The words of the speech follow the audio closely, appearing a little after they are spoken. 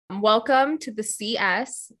Welcome to the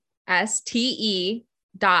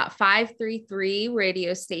CSSTE.533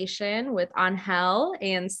 radio station with Angel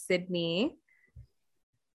and Sydney.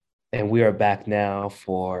 And we are back now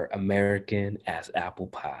for American as Apple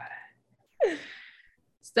Pie.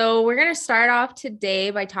 So we're going to start off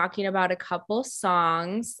today by talking about a couple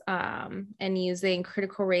songs and using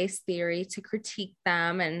critical race theory to critique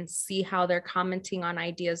them and see how they're commenting on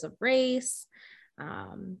ideas of race.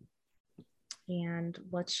 And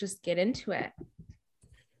let's just get into it.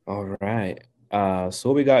 All right. So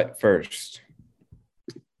what we got first?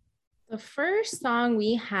 The first song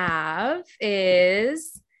we have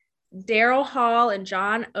is Daryl Hall and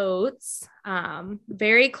John Oates.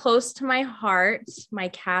 Very close to my heart. My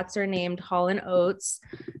cats are named Hall and Oates.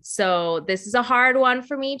 So this is a hard one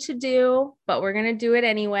for me to do, but we're going to do it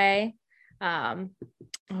anyway. I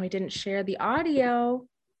didn't share the audio.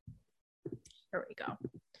 Here we go.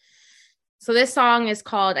 So this song is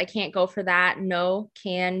called I Can't Go For That, No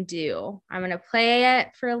Can Do. I'm going to play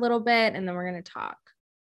it for a little bit and then we're going to talk.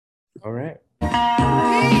 All right.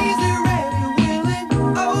 Easy, ready,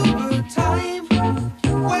 willing, overtime.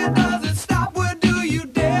 Where does it stop? Where do you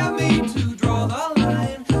dare me to draw the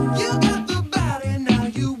line? You got the body, now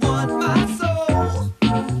you want my soul.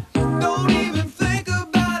 Don't even think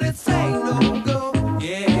about it, say no go.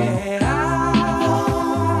 Yeah,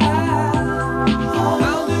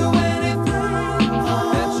 I'll do anything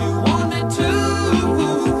that you want me to.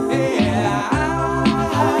 Yeah,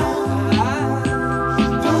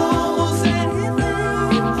 do almost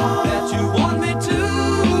anything that you want me to.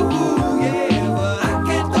 Yeah, but I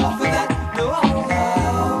can't go for that. No,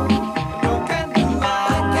 no can do. I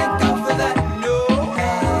can't go for that. No,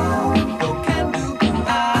 no can do.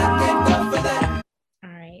 I can't go for that. All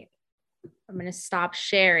right. I'm going to stop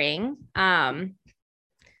sharing.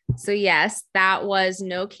 So yes, that was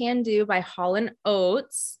No Can Do by Hall and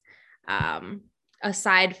Oates.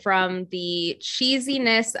 Aside from the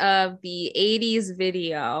cheesiness of the 80s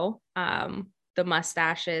video, the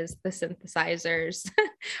mustaches, the synthesizers.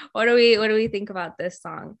 What do we think about this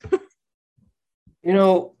song? You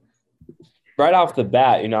know, right off the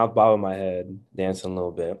bat, I'm bobbing my head, dancing a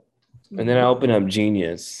little bit. And then I open up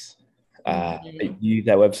Genius. You use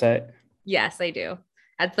that website? Yes, I do.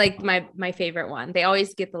 That's like my favorite one. They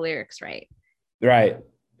always get the lyrics right. Right.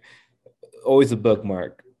 Always a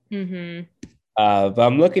bookmark. Mm-hmm. But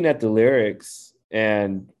I'm looking at the lyrics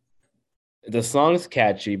and the song's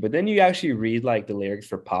catchy, but then you actually read like the lyrics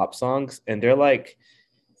for pop songs and they're like,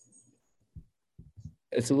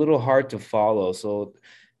 it's a little hard to follow. So,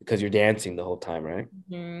 because you're dancing the whole time, right?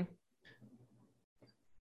 Mm-hmm.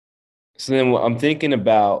 So then I'm thinking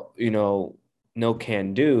about, no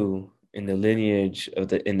can do in the lineage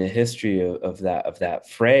in the history of that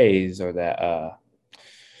phrase or that,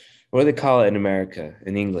 what do they call it in America,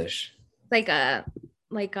 in English? I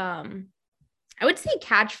would say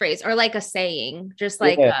catchphrase or like a saying, just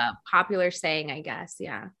like a popular saying, I guess.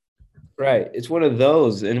 Yeah. Right. It's one of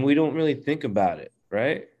those, and we don't really think about it,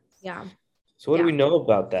 right? Yeah. So what do we know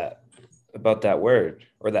about that word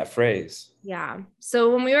or that phrase? Yeah.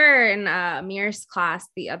 So when we were in Mir's class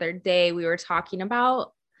the other day, we were talking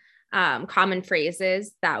about common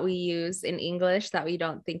phrases that we use in English that we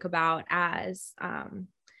don't think about as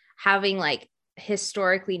having like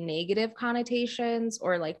historically negative connotations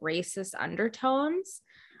or like racist undertones.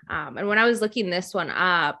 And when I was looking this one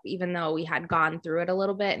up, even though we had gone through it a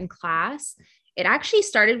little bit in class, it actually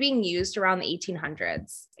started being used around the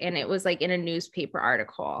 1800s. And it was like in a newspaper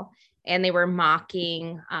article. And they were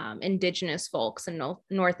mocking indigenous folks in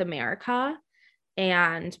North America.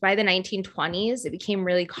 And by the 1920s, it became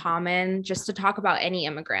really common just to talk about any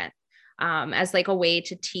immigrant as like a way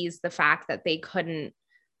to tease the fact that they couldn't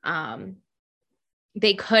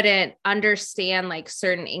understand like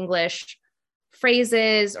certain English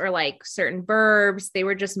phrases or like certain verbs. They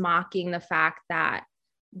were just mocking the fact that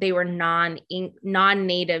they were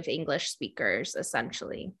non-native English speakers,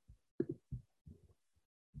 essentially.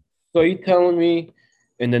 So are you telling me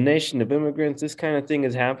in the nation of immigrants, this kind of thing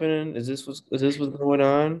is happening? Is this what's going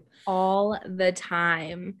on? All the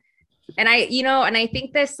time. And I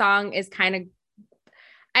think this song is kind of,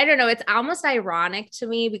 I don't know, it's almost ironic to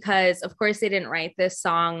me because of course they didn't write this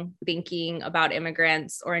song thinking about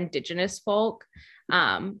immigrants or indigenous folk.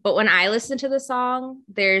 But when I listen to the song,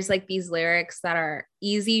 there's like these lyrics that are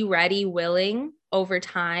easy, ready, willing, over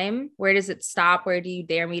time. Where does it stop? Where do you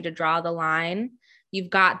dare me to draw the line? You've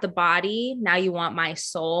got the body, now you want my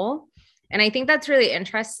soul. And I think that's really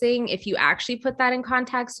interesting if you actually put that in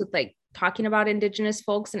context with like talking about indigenous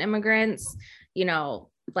folks and immigrants,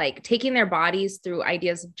 like taking their bodies through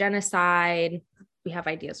ideas of genocide, we have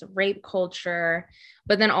ideas of rape culture,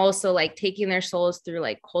 but then also like taking their souls through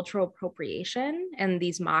like cultural appropriation and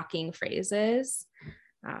these mocking phrases.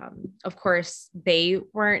 Of course, they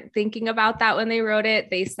weren't thinking about that when they wrote it.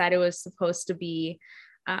 They said it was supposed to be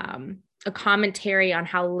a commentary on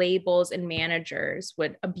how labels and managers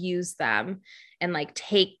would abuse them and like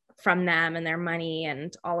take from them and their money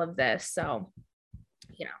and all of this. So,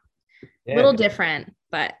 you know, a little different,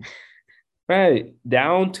 but right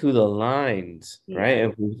down to the lines, right? Yeah.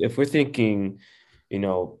 If we're thinking, you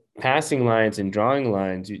know, passing lines and drawing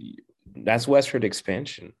lines, that's westward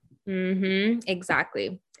expansion.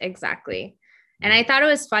 Exactly. And I thought it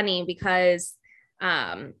was funny because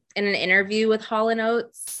in an interview with Hall &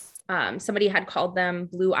 Oates, somebody had called them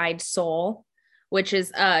blue-eyed soul, which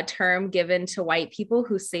is a term given to white people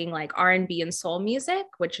who sing like R&B and soul music,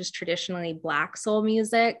 which is traditionally Black soul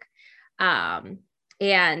music.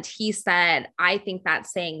 And he said, I think that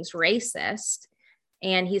saying's racist.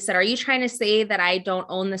 And he said, are you trying to say that I don't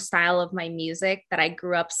own the style of my music that I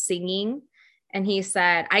grew up singing? And he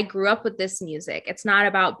said, I grew up with this music. It's not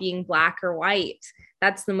about being Black or white.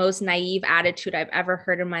 That's the most naive attitude I've ever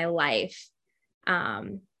heard in my life.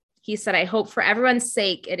 He said, I hope for everyone's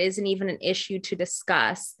sake, it isn't even an issue to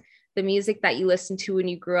discuss. The music that you listened to when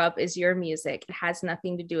you grew up is your music. It has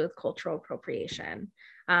nothing to do with cultural appropriation.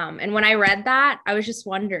 And when I read that, I was just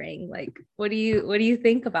wondering, like, what do you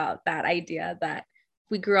think about that idea that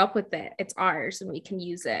we grew up with it, it's ours, and we can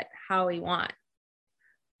use it how we want?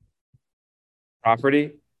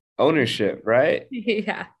 Property ownership, right?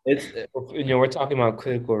 Yeah. It's, you know, we're talking about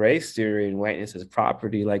critical race theory and whiteness as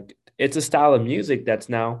property. Like, it's a style of music that's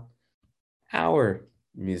now our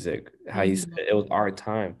music. How you said it was our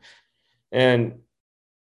time. And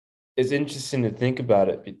it's interesting to think about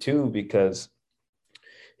it too, because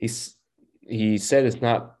he said it's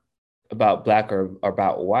not about Black or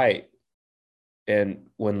about white. And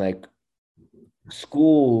when like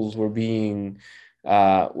schools were being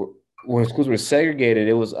when schools were segregated,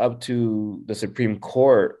 it was up to the Supreme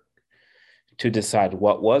Court to decide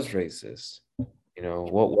what was racist, you know,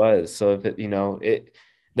 what was. So if it, you know, it,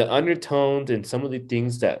 the undertones and some of the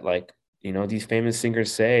things that, like, you know, these famous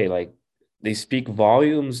singers say, like, they speak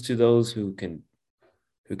volumes to those who can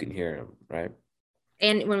hear them, right?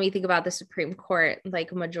 And when we think about the Supreme Court,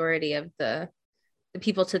 like a majority of the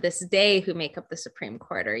people to this day who make up the Supreme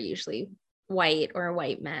Court are usually white or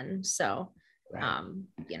white men. So, Right.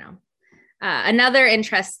 you know, another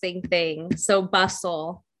interesting thing. So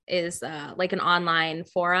Bustle is like an online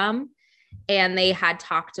forum, and they had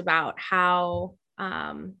talked about how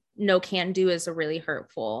no can do is a really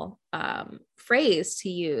hurtful phrase to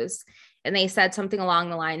use. And they said something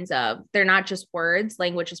along the lines of, they're not just words,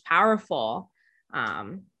 language is powerful.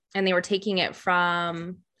 And they were taking it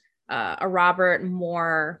from a Robert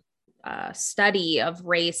Moore study of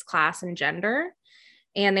race, class, and gender.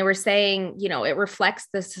 And they were saying, you know, it reflects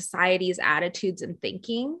the society's attitudes and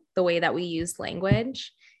thinking, the way that we use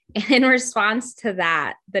language. And in response to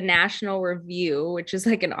that, the National Review, which is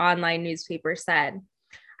like an online newspaper, said,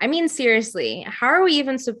 I mean, seriously, how are we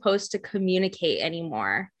even supposed to communicate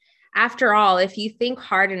anymore? After all, if you think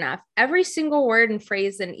hard enough, every single word and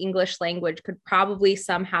phrase in English language could probably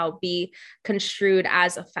somehow be construed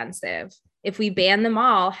as offensive. If we ban them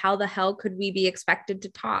all, how the hell could we be expected to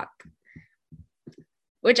talk?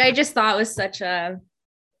 Which I just thought was such a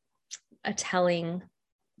telling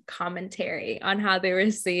commentary on how they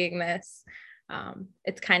were seeing this.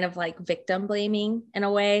 It's kind of like victim blaming in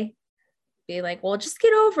a way. Be like, well, just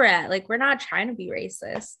get over it. Like, we're not trying to be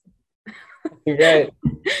racist. Right.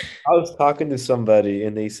 I was talking to somebody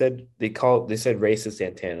and they said racist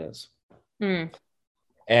antennas.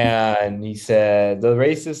 And he said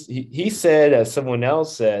he said, as someone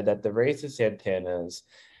else said, that the racist antennas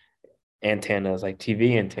like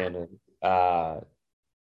TV antennas,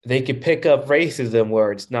 they could pick up racism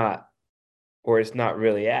where it's not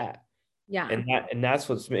really at. Yeah. And that's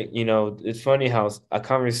what's you know, it's funny how a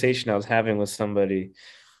conversation I was having with somebody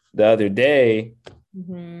the other day,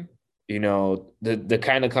 you know, the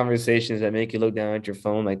kind of conversations that make you look down at your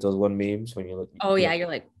phone, like those one memes when you look. Oh yeah, you're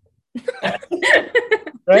like,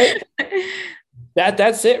 right?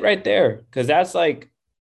 That's it right there, because that's like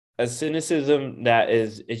a cynicism that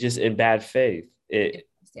is just in bad faith.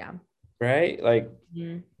 Yeah. Right? Like,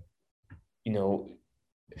 you know,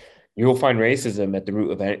 you'll find racism at the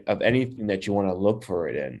root of anything that you want to look for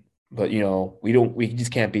it in. But, you know, we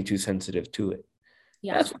just can't be too sensitive to it.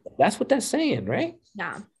 Yeah. That's what that's saying, right?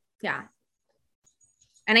 Yeah. Yeah.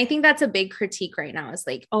 And I think that's a big critique right now, is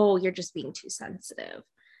like, oh, you're just being too sensitive.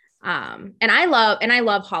 And I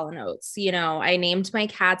love Hall & Oates. You know, I named my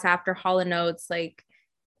cats after Hall & Oates. Like,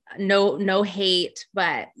 no hate,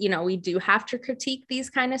 but we do have to critique these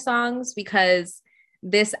kind of songs because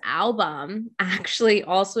this album actually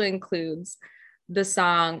also includes the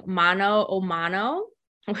song Mano o Mano,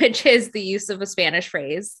 which is the use of a Spanish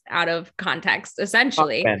phrase out of context,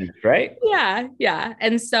 essentially. Spanish, right? Yeah.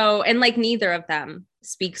 And like neither of them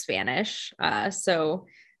speak Spanish. So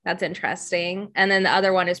that's interesting. And then the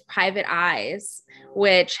other one is Private Eyes,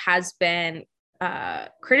 which has been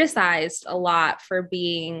criticized a lot for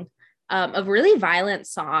being a really violent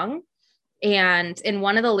song. And in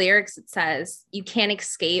one of the lyrics, it says, "You can't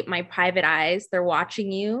escape my private eyes. They're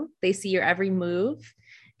watching you. They see your every move."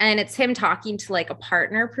 And it's him talking to like a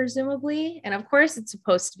partner, presumably. And of course, it's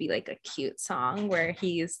supposed to be like a cute song where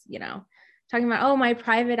he's, talking about, oh, my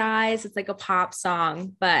private eyes. It's like a pop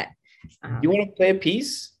song. But You want to play a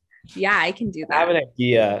piece? yeah, I can do I have that.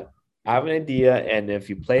 an idea. And if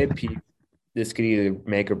you play a piece, this could either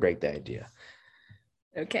make or break the idea.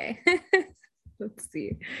 Okay. Let's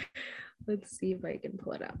see. Let's see if I can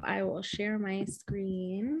pull it up. I will share my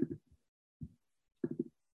screen.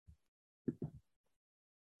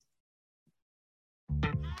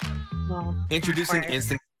 Well, Introducing of course,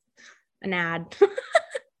 Instant. an ad.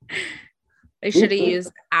 I should have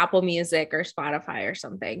used Apple Music or Spotify or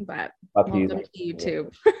something, but Up to you. welcome to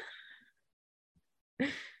YouTube.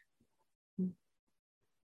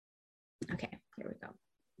 Okay, here we go.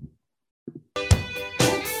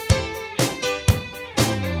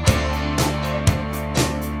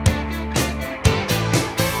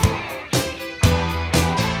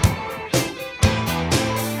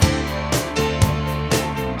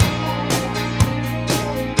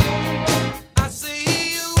 I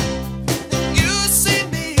see you, you see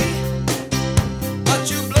me, but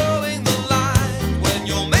you're blowing the line when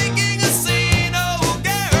you're making a scene. Oh,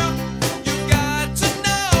 girl, you got to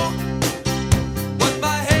know what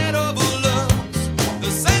my head overlooks.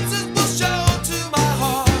 The senses will show to my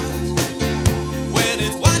heart when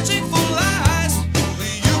it's watching full eyes.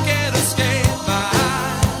 You can't escape my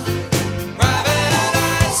private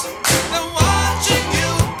eyes. They're watching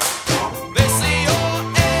you. They see your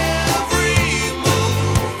every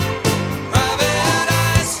move. Private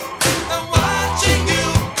eyes, they're watching you.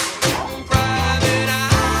 Private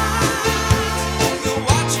eyes, they're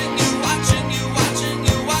watching you, watching you, watching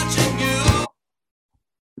you, watching you.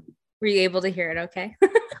 Were you able to hear it okay?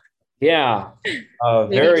 Yeah.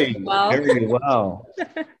 Maybe Very, well. very well.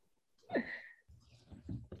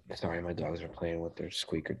 Sorry, my dogs are playing with their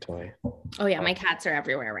squeaker toy. Oh yeah, my cats are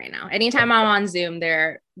everywhere right now. Anytime I'm on Zoom,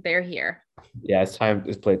 they're here. Yeah, it's time.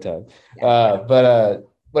 It's playtime. But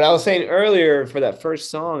what I was saying earlier for that first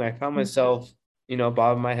song, I found myself,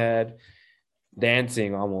 bobbing my head,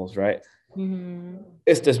 dancing almost, right? Mhm.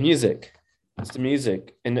 It's this music. It's the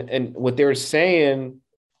music. And what they were saying,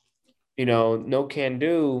 no can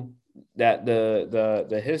do, that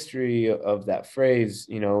the history of that phrase,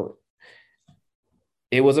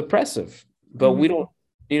 it was oppressive. But we don't,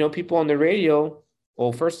 people on the radio,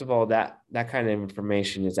 well, first of all, that kind of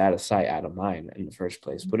information is out of sight, out of mind in the first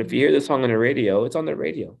place. But if you hear the song on the radio, it's on the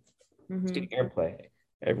radio. It's Mhm. getting airplay.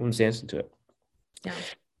 Everyone's dancing to it. Yeah.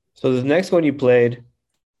 So the next one you played,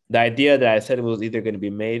 the idea that I said it was either going to be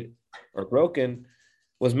made or broken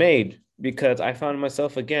was made, because I found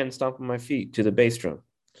myself again stomping my feet to the bass drum.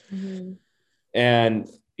 Mhm. And,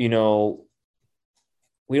 we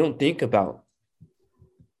don't think about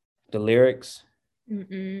the lyrics.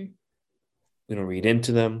 Mm-mm. We don't read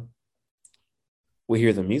into them. We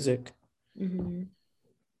hear the music. Mhm.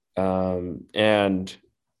 And,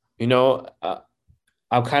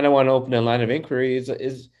 I kind of want to open a line of inquiry.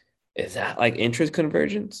 Is that like interest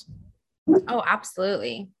convergence? Oh,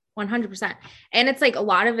 absolutely. 100%. And it's like a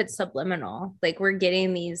lot of it's subliminal. Like we're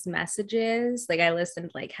getting these messages. Like I listened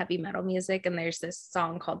to like heavy metal music and there's this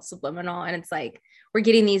song called Subliminal, and it's like we're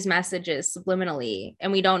getting these messages subliminally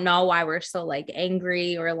and we don't know why we're so like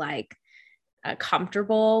angry or like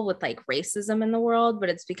comfortable with like racism in the world, but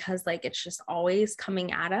it's because like it's just always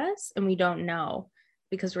coming at us and we don't know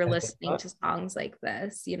because we're listening to songs like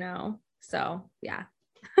this, So yeah.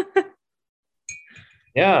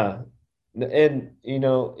 Yeah. And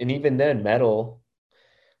and even then, metal,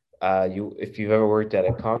 if you've ever worked at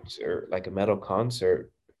a concert, like a metal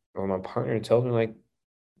concert, or my partner tells me like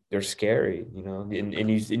they're scary, and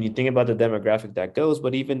you think about the demographic that goes,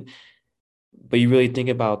 but you really think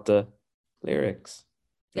about the lyrics,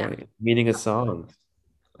 Yeah. right? Meaning a song,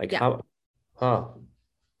 like Yeah.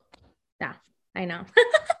 Yeah, I know.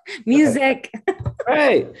 Music.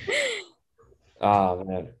 right. Oh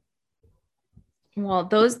man. Well,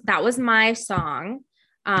 that was my song.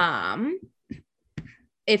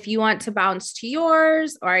 If you want to bounce to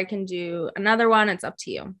yours, or I can do another one, it's up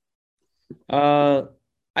to you. Uh,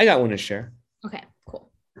 I got one to share. Okay,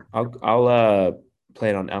 cool. I'll play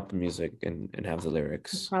it on Apple Music and have the It's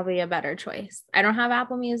lyrics. probably a better choice. I don't have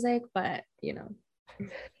Apple Music, but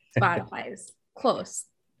Spotify is close.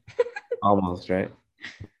 Almost, right?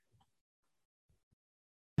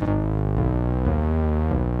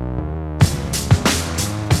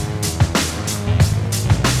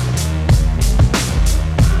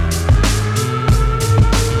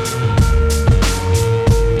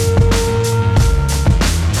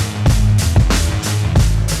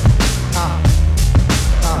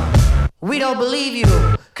 We don't believe you,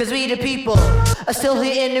 cause we the people are still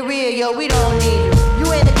here in the rear, yo, we don't need you.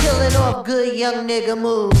 You ain't a killing off good young nigga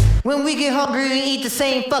move. When we get hungry, we eat the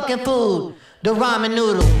same fucking food. The ramen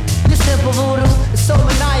noodle. This simple voodoo is so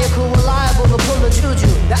maniacal, reliable to pull a juju.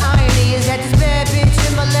 The irony is that this bad bitch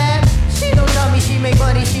in my lap, she don't tell me she make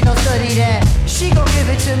money, she don't study that. She gon' give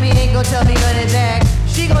it to me, ain't gon' tell me none of that.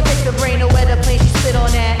 She gon' take the brain to where the plane, she spit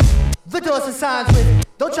on that. The doors and signs with,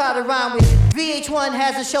 don't try to rhyme with. VH1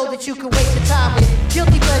 has a show that you can waste your time with.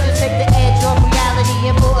 Guilty pleasures take the edge off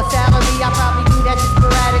reality, and for a salary, I probably do that just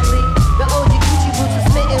sporadically. The OG Gucci boots are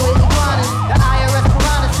smitten with iguanas. The IRS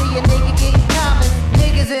piranha see a nigga getting common.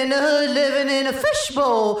 Niggas in the hood living in a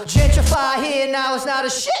fishbowl. Gentrify here, now it's not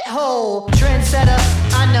a shithole. Trendsetter,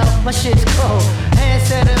 I know, my shit's cold.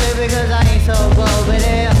 Handsetter, because I ain't so bold. But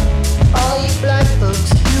yeah, all you black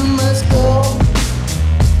folks, you must go.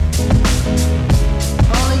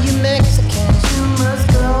 All of you Mexicans, you must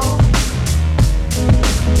go.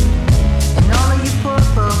 And all of you poor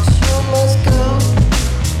folks, you must go.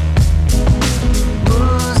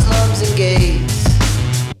 Muslims and gays,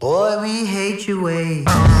 boy, we hate your ways.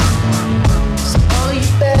 So all of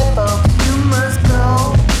you bad folks, you must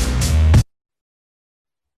go.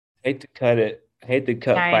 Hate to cut Yeah,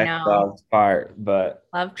 I Five know. Dogs part, but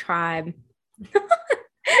Love Tribe.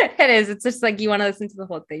 It is. It's just like you want to listen to the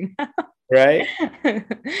whole thing. right.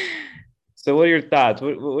 So, what are your thoughts?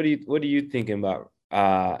 What are you thinking about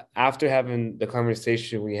after having the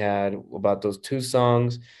conversation we had about those two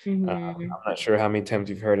songs? I'm Mhm. not sure how many times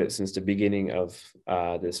you've heard it since the beginning of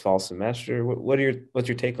this fall semester. What's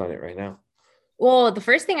your take on it right now? Well, the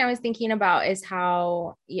first thing I was thinking about is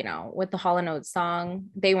how, with the Hall & Oates song,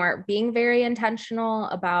 they weren't being very intentional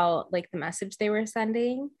about like the message they were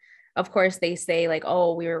sending. Of course, they say like,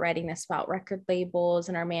 oh, we were writing this about record labels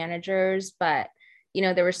and our managers, but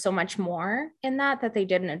there was so much more in that they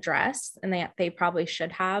didn't address, and they probably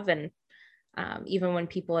should have. And even when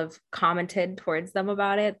people have commented towards them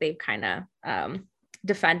about it, they've kind of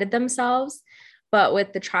defended themselves. But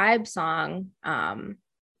with the Tribe song,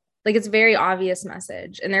 like it's a very obvious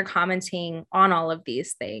message, and they're commenting on all of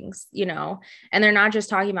these things, and they're not just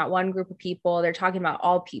talking about one group of people, they're talking about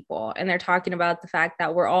all people, and they're talking about the fact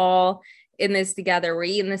that we're all in this together, we're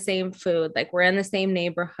eating the same food, like we're in the same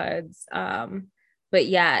neighborhoods, but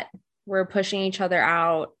yet we're pushing each other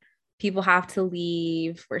out, people have to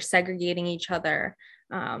leave, we're segregating each other,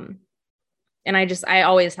 and I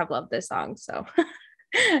always have loved this song, so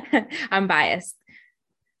I'm biased.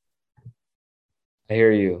 I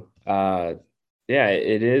hear you. Yeah,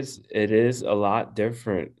 it is a lot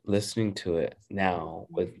different listening to it now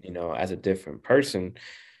with, as a different person,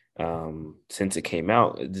 since it came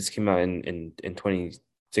out. This came out in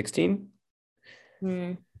 2016.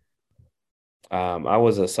 Mm. I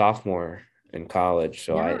was a sophomore in college,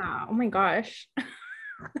 so Yeah, oh my gosh.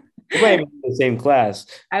 we might be in the same class,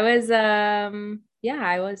 I was yeah,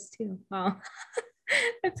 I was too. Wow.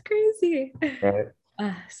 That's crazy. right?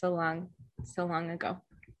 So long ago.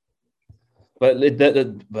 But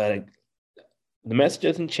the message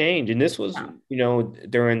doesn't change, and this was, Yeah.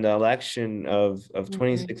 during the election of Mhm.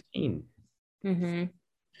 2016. Mhm.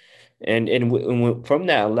 And from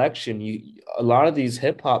that election, a lot of these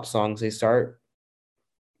hip hop songs, they start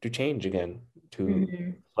to change again to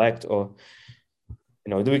Mhm. reflect, or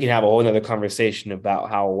then we can have a whole nother conversation about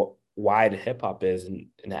how wide hip hop is and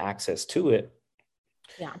the access to it.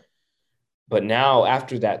 Yeah. But now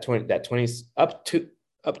after that 20 up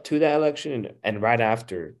to that election, and right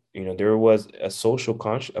after, there was a social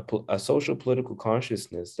political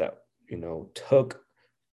consciousness that took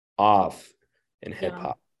off in hip Yeah.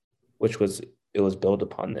 hop, which was it was built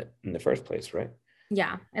upon it in the first place, right?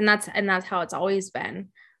 Yeah. And that's how it's always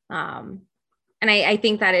been. And I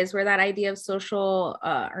think that is where that idea of social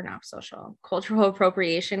or not social, cultural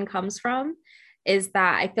appropriation comes from, is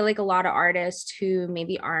that I feel like a lot of artists who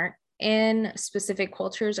maybe aren't in specific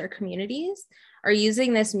cultures or communities are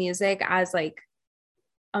using this music as like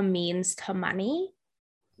a means to money.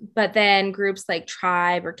 But then groups like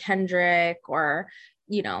Tribe or Kendrick or,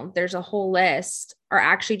 there's a whole list, are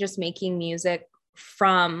actually just making music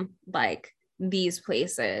from like these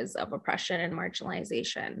places of oppression and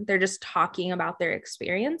marginalization. They're just talking about their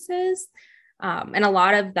experiences. And a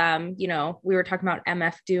lot of them, you know, we were talking about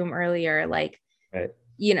MF Doom earlier, like, Right.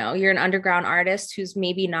 you know, you're an underground artist who's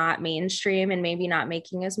maybe not mainstream and maybe not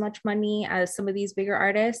making as much money as some of these bigger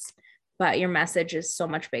artists, but your message is so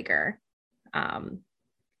much bigger.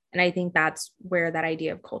 And I think that's where that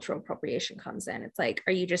idea of cultural appropriation comes in. It's like,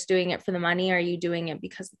 are you just doing it for the money? Or are you doing it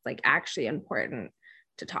because it's like actually important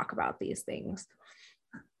to talk about these things?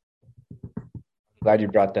 Glad you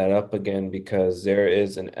brought that up again, because there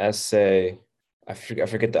is an essay, I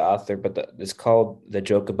forget the author, but it's called The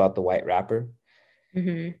Joke About the White Rapper.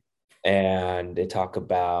 Mm-hmm. And they talk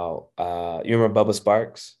about, you remember Bubba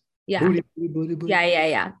Sparks? Yeah. Booty, booty, booty, booty.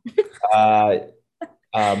 Yeah.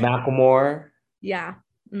 Macklemore, Yeah.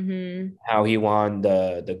 Mm-hmm. how he won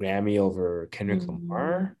the Grammy over Kendrick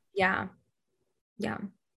Lamar. Yeah.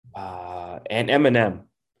 And Eminem.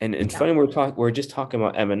 And it's funny, we're just talking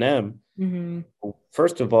about Eminem. Mm-hmm.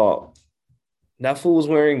 First of all, that fool was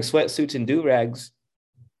wearing sweatsuits and do-rags.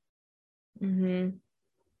 Mm-hmm.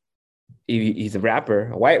 He's a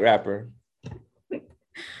rapper, a white rapper.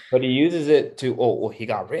 But he uses it to, he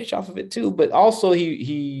got rich off of it too. But also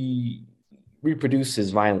he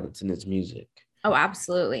reproduces violence in his music. Oh,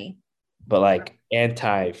 absolutely. But like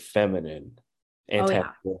anti-feminine,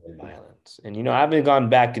 anti-woman violence. And, you know, I haven't gone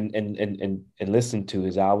back and listened to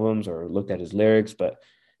his albums or looked at his lyrics, but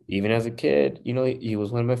even as a kid, you know, he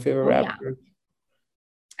was one of my favorite rappers. Yeah.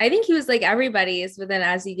 I think he was like everybody's, but then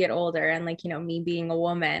as you get older and like, you know, me being a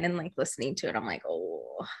woman and like listening to it, I'm like,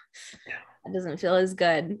 oh, it doesn't feel as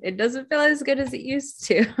good. It doesn't feel as good as it used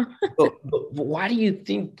to. but why do you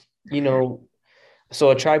think, you know, so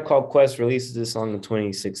A Tribe Called Quest releases this song in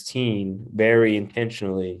 2016, very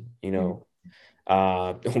intentionally, you know,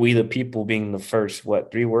 we the people being the first,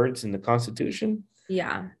 3 words in the Constitution?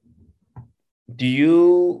 Yeah.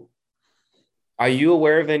 Are you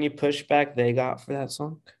aware of any pushback they got for that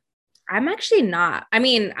song? I'm actually not. I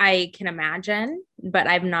mean, I can imagine, but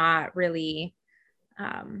I've not really,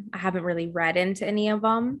 I haven't really read into any of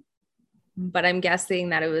them, but I'm guessing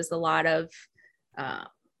that it was a lot of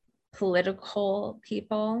political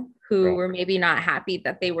people who were maybe not happy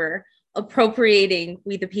that they were appropriating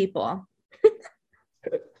We the People.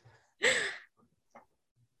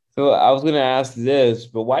 So I was going to ask this,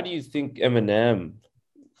 but why do you think Eminem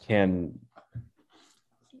can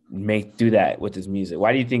do that with his music?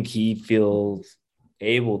 Why do you think he feels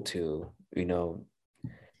able to, you know,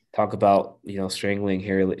 talk about, you know, strangling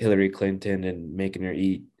Hillary Clinton and making her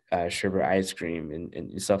eat sherbet ice cream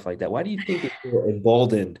and stuff like that? Why do you think he's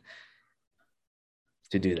emboldened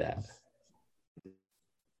to do that?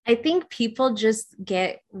 I think people just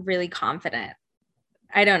get really confident.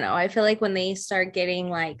 I don't know. I feel like when they start getting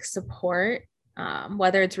like support,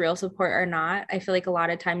 whether it's real support or not, I feel like a lot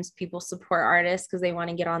of times people support artists because they want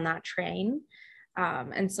to get on that train.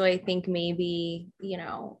 And so I think maybe, you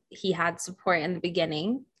know, he had support in the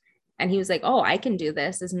beginning and he was like, oh, I can do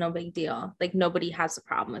this. It's no big deal. Like nobody has a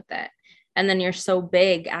problem with it. And then you're so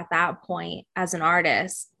big at that point as an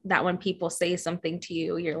artist that when people say something to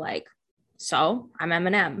you, you're like, so I'm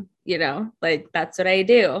Eminem, you know, like that's what I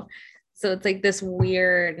do. So it's like this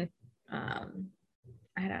weird,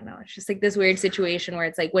 I don't know. It's just like this weird situation where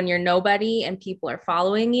it's like when you're nobody and people are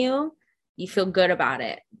following you, you feel good about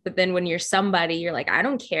it. But then when you're somebody, you're like, I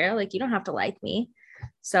don't care. Like, you don't have to like me.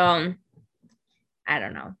 So I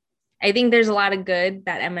don't know. I think there's a lot of good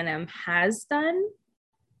that Eminem has done,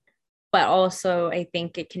 but also I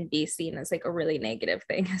think it can be seen as like a really negative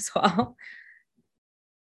thing as well.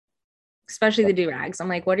 Especially the do-rags. I'm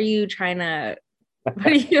like, what are you trying to,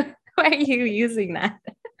 why are you using that?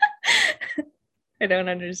 I don't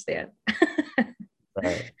understand.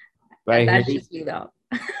 Right. That's just me though.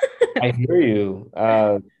 I hear you.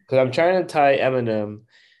 Because I'm trying to tie Eminem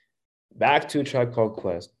back to A Tribe Called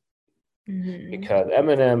Quest. Mm-hmm. Because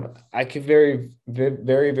Eminem, I can very,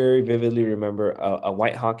 very, very vividly remember a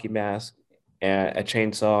white hockey mask and a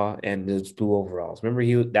chainsaw and his blue overalls.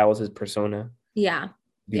 Remember that was his persona? Yeah.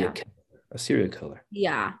 A serial killer.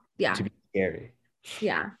 Yeah. To be scary.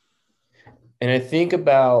 Yeah. And I think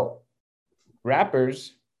about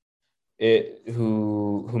rappers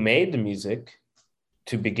who made the music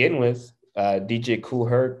to begin with, DJ Kool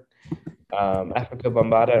Herc, Africa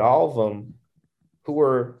Bambaataa, all of them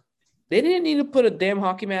they didn't need to put a damn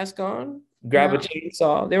hockey mask on, grab a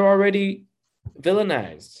chainsaw. They were already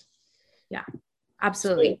villainized. Yeah,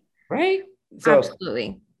 absolutely. So, right? So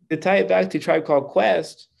absolutely. To tie it back to Tribe Called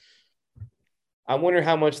Quest, I wonder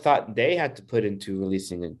how much thought they had to put into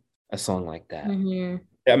releasing a song like that. Mm-hmm.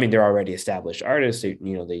 I mean, they're already established artists. They,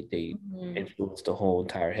 they Mhm. influenced the whole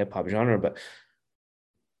entire hip hop genre. But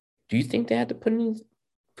do you think they had to put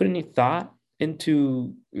any thought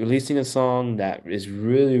into releasing a song that is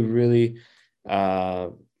really, really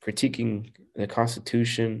critiquing the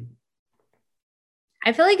Constitution?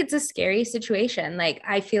 I feel like it's a scary situation. Like,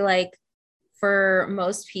 I feel like for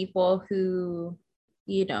most people who,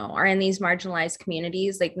 are in these marginalized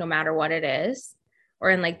communities, like no matter what it is, or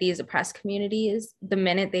in like these oppressed communities, the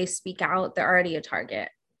minute they speak out, they're already a target,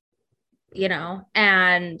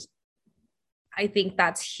 and I think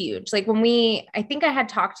that's huge. Like I think I had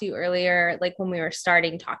talked to you earlier, like when we were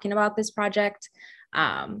starting talking about this project,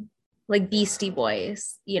 like Beastie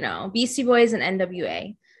Boys, Beastie Boys and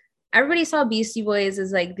NWA. Everybody saw Beastie Boys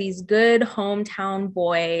as like these good hometown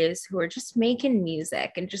boys who are just making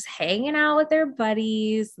music and just hanging out with their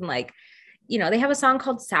buddies. And like, they have a song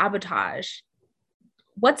called Sabotage.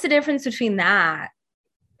 What's the difference between that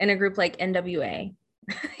and a group like NWA,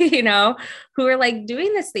 who are like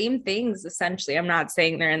doing the same things essentially? I'm not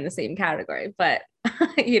saying they're in the same category, but,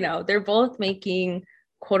 they're both making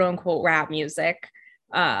quote unquote rap music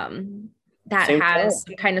that Same has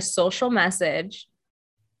thing. some kind of social message.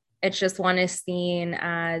 It's just one is seen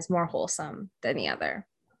as more wholesome than the other.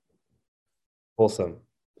 Wholesome.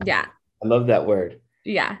 Yeah. I love that word.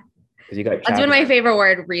 Yeah. Because you got That's been my Travis. favorite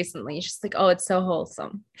word recently. It's just like, oh, it's so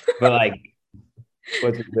wholesome. But like,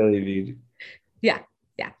 what's it really mean? Yeah.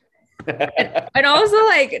 Yeah. And also,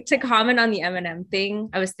 like, to comment on the Eminem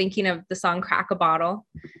thing, I was thinking of the song Crack a Bottle,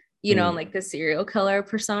 like the serial killer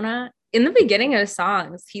persona. In the beginning of the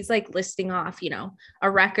songs, he's like listing off,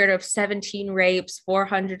 a record of 17 rapes,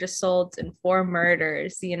 400 assaults, and 4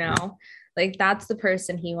 murders, like that's the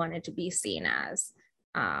person he wanted to be seen as.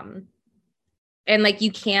 And like,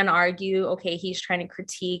 you can argue, okay, he's trying to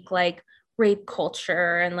critique like rape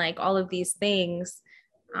culture and like all of these things.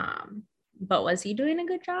 But was he doing a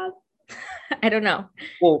good job? I don't know.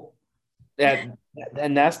 Well,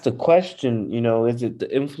 and that's the question, is it the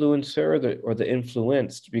influencer or the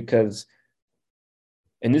influenced? Because,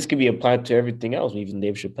 and this could be applied to everything else, even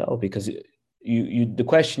Dave Chappelle, because the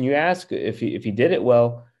question you ask, if he did it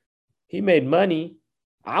well, he made money.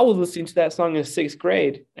 I was listening to that song in 6th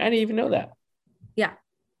grade. I didn't even know that. Yeah.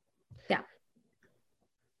 Yeah.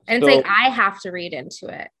 And So, it's like, I have to read into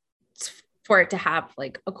it for it to have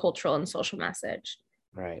like a cultural and social message.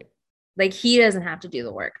 right. Like, he doesn't have to do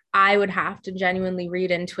the work. I would have to genuinely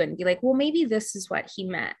read into it and be like, well, maybe this is what he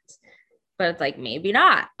meant, but it's like, maybe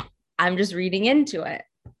not. I'm just reading into it.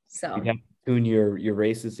 So You have to tune your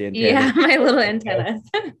racist antenna. yeah, my little antennas.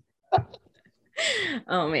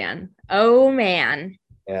 Oh man.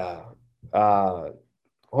 Yeah.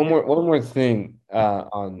 One more thing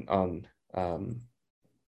on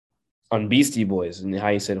Beastie Boys and how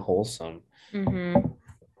you said wholesome. Mm-hmm.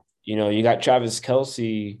 You got Travis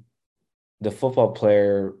Kelce, the football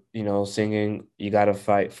player, singing "You Gotta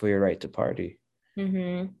Fight for Your Right to Party."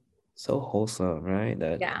 Mm-hmm. So wholesome, right?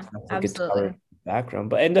 Yeah, that's a absolutely. guitar background.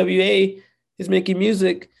 But NWA is making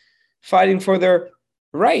music, fighting for their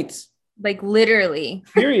rights. Like, literally.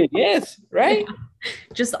 Period. Yes, right. Yeah.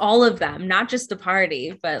 Just all of them, not just a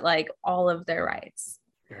party, but like all of their rights.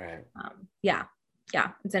 Right. Yeah,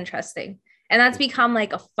 it's interesting, and that's become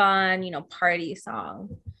like a fun, party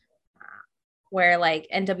song, where like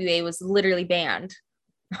NWA was literally banned.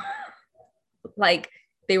 Like,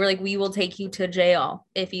 they were like, we will take you to jail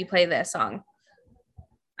if you play this song,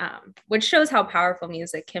 which shows how powerful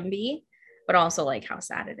music can be, but also like how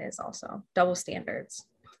sad it is. Also, double standards.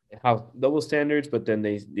 How double standards, but then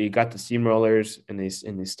they got the steamrollers and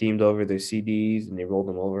they steamed over their CDs and they rolled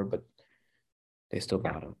them over, but they still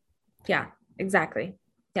bought them. Yeah, exactly.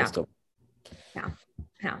 Yeah. Still. Yeah.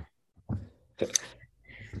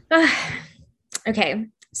 Okay,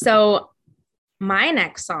 so my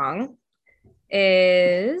next song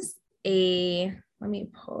is let me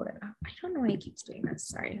pull it up. I don't know why he keeps doing this.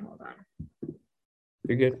 Sorry, hold on.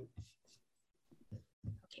 You're good.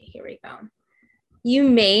 Okay, here we go. You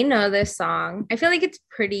may know this song. I feel like it's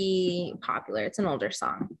pretty popular. It's an older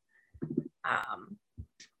song.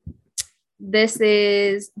 This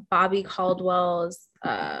is Bobby Caldwell's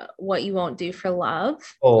What You Won't Do for Love.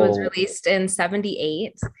 Oh. It was released in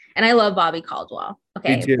 1978. And I love Bobby Caldwell.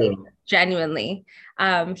 Okay. Me too. Genuinely.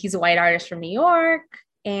 He's a white artist from New York.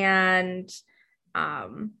 And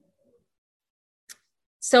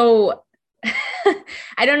so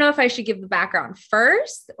I don't know if I should give the background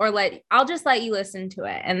first or I'll just let you listen to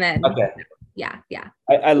it. And then, Okay. Yeah.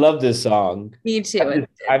 I love this song. Me too.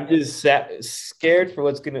 I'm just scared for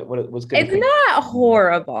what's gonna. It's not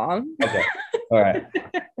horrible. Okay. All right.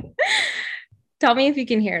 Tell me if you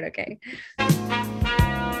can hear it. Okay.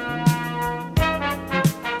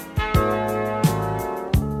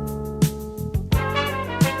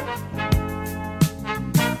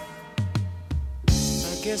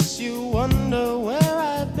 Guess you wonder where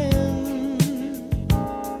I've been.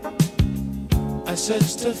 I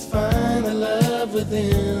searched to find the love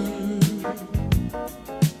within.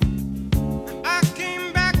 I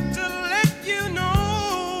came back to let you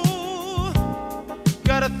know.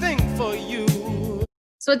 Got a thing for you.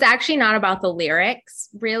 So it's actually not about the lyrics,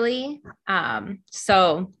 really.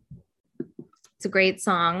 So it's a great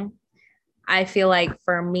song. I feel like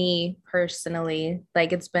for me personally,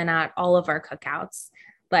 like it's been at all of our cookouts.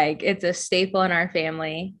 Like it's a staple in our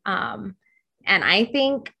family. And I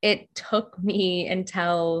think it took me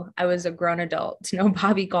until I was a grown adult to know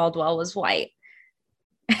Bobby Caldwell was white.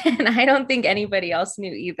 And I don't think anybody else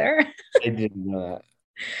knew either. I didn't know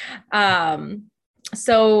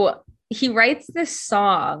So he writes this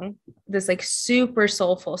song, this like super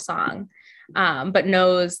soulful song, but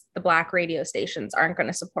knows the Black radio stations aren't going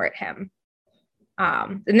to support him.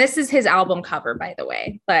 And this is his album cover, by the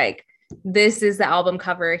way. Like this is the album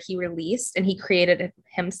cover he released and he created it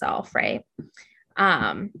himself, right?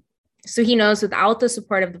 So he knows without the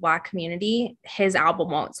support of the Black community, his album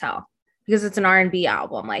won't sell because it's an R&B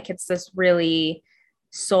album. Like it's this really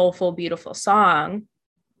soulful, beautiful song.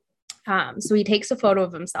 So he takes a photo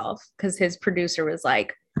of himself because his producer was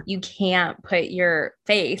like, you can't put your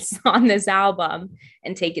face on this album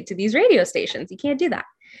and take it to these radio stations. You can't do that.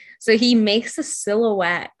 So he makes a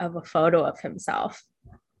silhouette of a photo of himself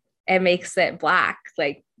and makes it black,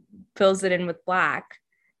 like fills it in with black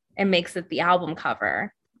and makes it the album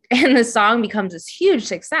cover. And the song becomes this huge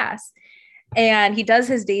success. And he does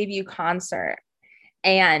his debut concert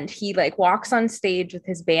and he like walks on stage with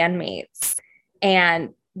his bandmates.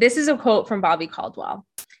 And this is a quote from Bobby Caldwell.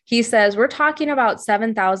 He says, "We're talking about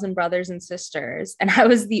 7,000 brothers and sisters, and I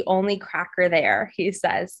was the only cracker there," he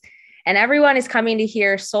says. "And everyone is coming to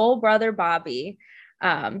hear Soul Brother Bobby."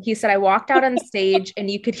 He said, "I walked out on stage and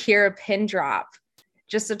you could hear a pin drop.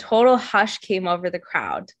 Just a total hush came over the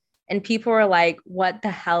crowd. And people were like, what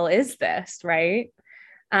the hell is this, right?"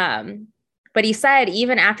 But he said,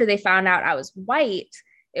 even after they found out I was white,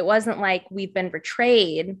 it wasn't like we've been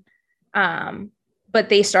betrayed. But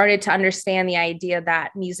they started to understand the idea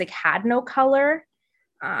that music had no color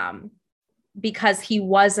because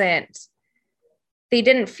they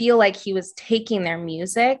didn't feel like he was taking their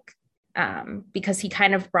music because he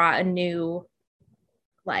kind of brought a new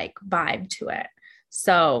like vibe to it.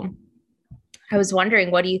 So I was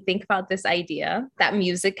wondering, what do you think about this idea that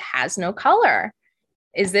music has no color?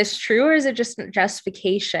 Is this true or is it just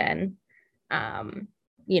justification?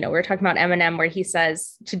 We're talking about Eminem where he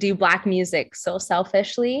says to do Black music so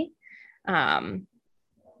selfishly.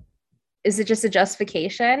 Is it just a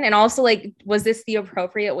justification? And also, like, was this the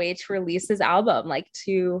appropriate way to release his album? Like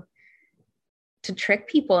to trick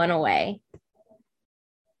people in a way?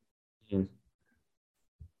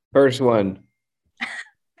 First one.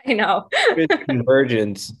 I know.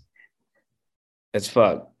 Convergence as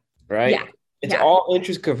fuck, right? Yeah. It's all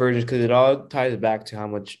interest convergence because it all ties back to how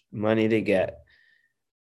much money they get.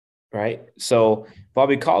 Right. So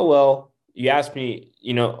Bobby Caldwell, you asked me,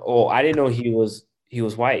 I didn't know he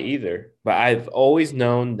was white either, but I've always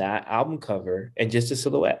known that album cover and just a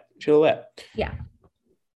silhouette. Yeah.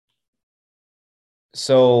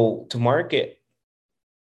 So to market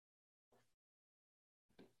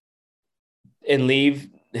and leave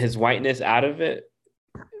his whiteness out of it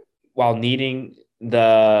while needing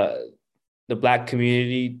the Black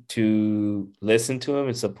community to listen to him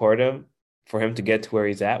and support him for him to get to where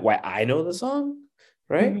he's at. Why I know the song,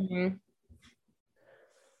 right? Mm-hmm.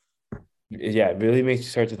 Yeah, it really makes you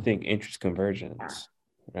start to think interest convergence,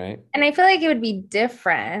 right? And I feel like it would be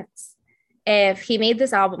different if he made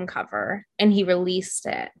this album cover and he released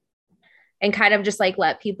it and kind of just like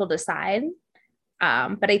let people decide.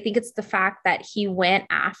 But I think it's the fact that he went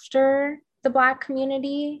after the Black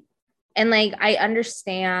community. And like, I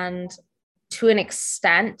understand to an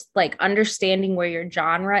extent, like understanding where your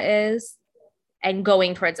genre is and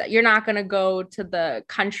going towards that. You're not going to go to the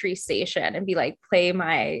country station and be like, play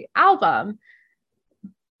my album.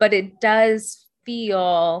 But it does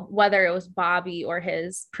feel, whether it was Bobby or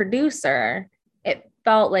his producer, it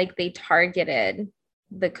felt like they targeted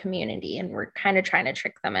the community and were kind of trying to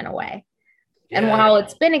trick them in a way. Yeah. And while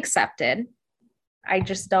it's been accepted, I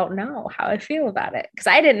just don't know how I feel about it because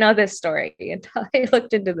I didn't know this story until I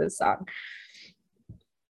looked into this song.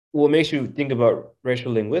 Well, it makes you think about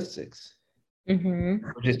racial linguistics. Mm-hmm.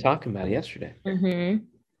 We were just talking about it yesterday. Mm-hmm.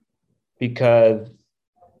 Because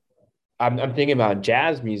I'm thinking about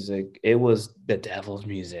jazz music. It was the devil's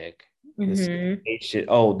music. Mm-hmm. Shit.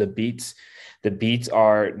 Oh, the beats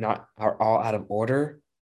are all out of order.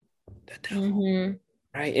 The devil,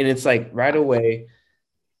 right? And it's like right away,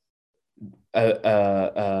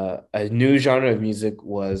 a new genre of music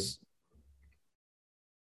was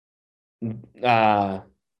demonized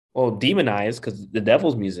because the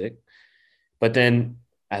devil's music. But then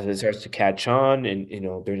as it starts to catch on, and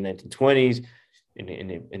during the 1920s, and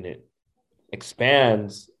it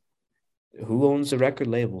expands, who owns the record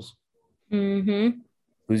labels? Mm-hmm.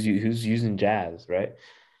 Who's using jazz, right?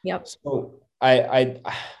 Yep. So I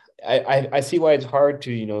see why it's hard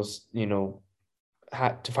to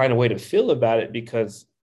to find a way to feel about it, because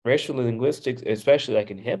racial linguistics, especially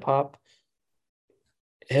like in hip hop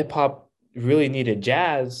really needed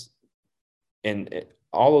jazz, and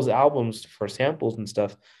all those albums for samples and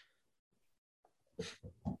stuff.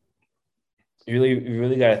 You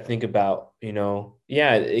really got to think about,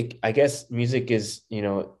 I guess music is,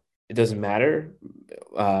 it doesn't matter.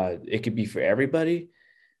 It could be for everybody,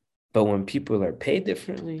 but when people are paid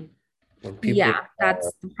differently, when people Yeah,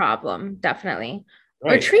 that's the problem, definitely.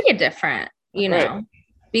 Or right, treated different, right,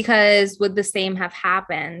 because would the same have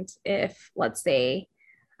happened if, let's say,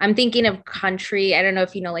 I'm thinking of country. I don't know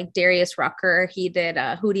if you know, like Darius Rucker, he did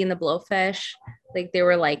Hootie and the Blowfish. Like they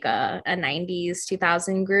were like a 90s,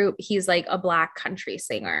 2000 group. He's like a Black country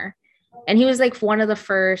singer. And he was like one of the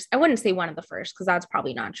first, I wouldn't say one of the first, because that's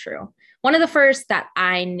probably not true. One of the first that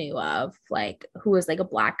I knew of, like who was like a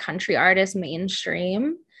Black country artist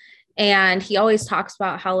mainstream. And he always talks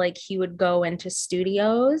about how like he would go into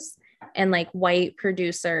studios and like white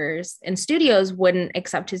producers and studios wouldn't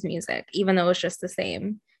accept his music, even though it was just the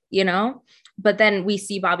same, you know? But then we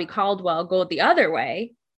see Bobby Caldwell go the other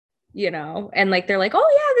way, and like they're like,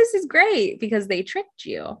 oh yeah, this is great because they tricked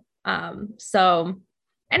you. So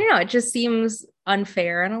I don't know, it just seems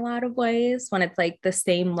unfair in a lot of ways when it's like the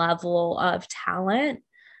same level of talent,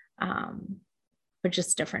 but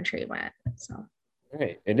just different treatment. So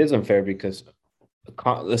right. It is unfair because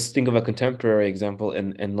let's think of a contemporary example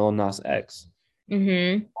in Lil Nas X,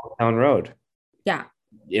 mm-hmm. Town Road. Yeah.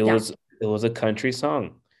 It Yeah. was a country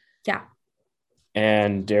song. Yeah.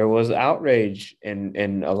 And there was outrage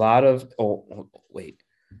and a lot of wait,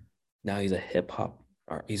 now he's a hip hop,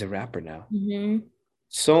 or he's a rapper now. Mm-hmm.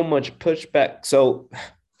 So much pushback. So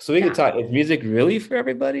we could talk, is music really for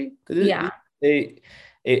everybody? Yeah. A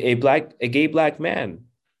gay black man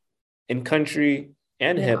in country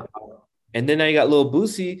and hip hop. And then now you got Lil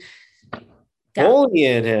Boosie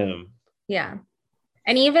bullying him. Yeah.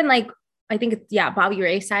 And even like, I think it's, Bobby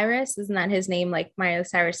Ray Cyrus, isn't that his name? Like Miley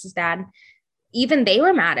Cyrus's dad. Even they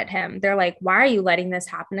were mad at him. They're like, why are you letting this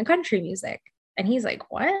happen to country music? And he's like,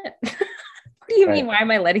 what? What do you mean? Why am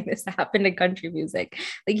I letting this happen to country music?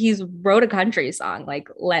 Like he's wrote a country song, like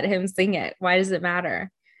let him sing it. Why does it matter?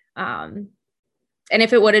 And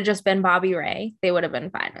if it would have just been Bobby Ray, they would have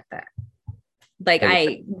been fine with it. Like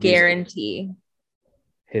I guarantee.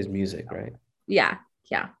 His music, right? Yeah.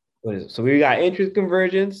 Yeah. What is it? So we got interest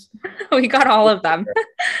convergence. We got all of them.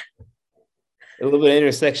 A little bit of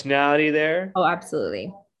intersectionality there. Oh,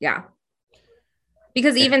 absolutely. Yeah.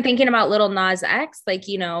 Because even thinking about Lil Nas X, like,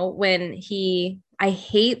 when I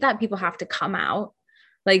hate that people have to come out.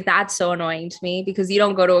 Like, that's so annoying to me because you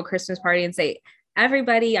don't go to a Christmas party and say,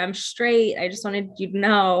 everybody, I'm straight. I just wanted you to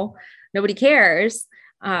know. Nobody cares.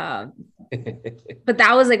 But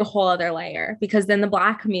that was like a whole other layer because then the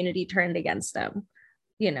Black community turned against him,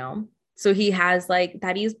 So he has like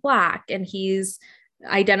that he's Black and he's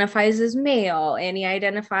identifies as male and he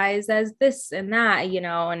identifies as this and that,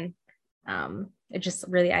 and it just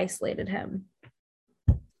really isolated him.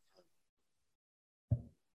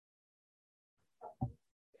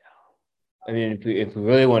 I mean, if we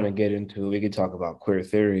really want to get into it, we could talk about queer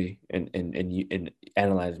theory and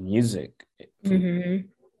analyze music, Mm-hmm.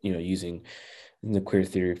 Using the queer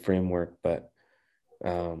theory framework. But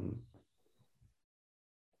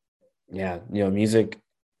music,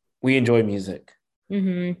 we enjoy music.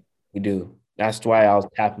 Mm-hmm. We do. That's why I was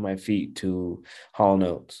tapping my feet to Hall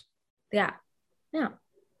Notes. Yeah. Yeah.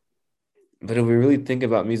 But if we really think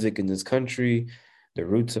about music in this country, the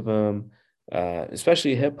roots of them,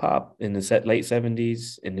 especially hip hop in the late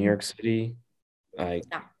 70s in New York City,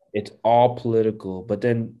 it's all political. But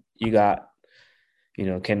then you got,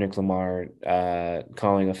 Kendrick Lamar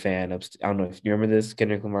calling a fan up. I don't know if you remember this.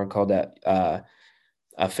 Kendrick Lamar called that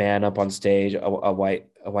a fan up on stage, a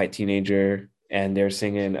white teenager, and they're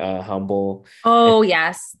singing "Humble." Oh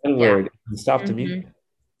yes. Yeah. Stop the music.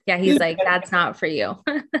 Yeah, he's like, that's not for you.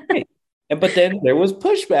 But then there was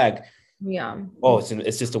pushback. Yeah. Oh,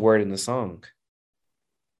 it's just a word in the song.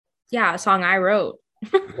 Yeah, a song I wrote.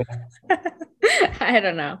 I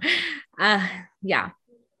don't know. Yeah,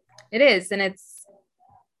 it is. And it's,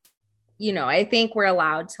 I think we're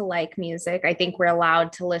allowed to like music. I think we're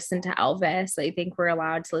allowed to listen to Elvis. I think we're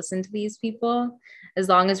allowed to listen to these people as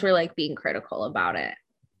long as we're like being critical about it,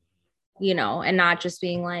 and not just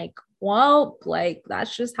being like, well, like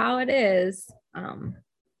that's just how it is.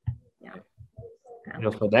 Yeah.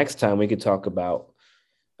 For next time we could talk about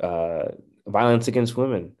violence against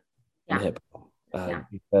women in Yeah. hip hop,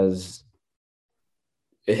 because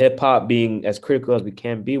hip hop being as critical as we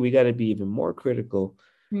can be, we got to be even more critical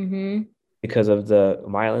because of the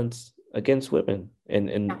violence against women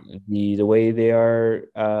and the way they are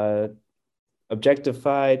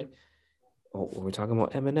objectified. We're talking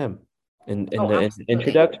about Eminem and the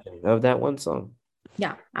introduction of that one song.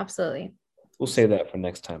 Yeah, absolutely. We'll save that for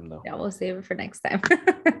next time, though. Yeah, we'll save it for next time.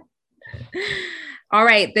 All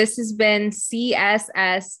right, this has been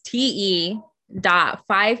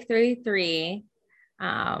CSSTE.533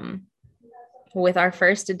 with our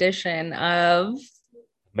first edition of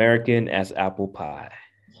American as Apple Pie.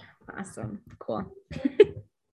 Awesome. Cool.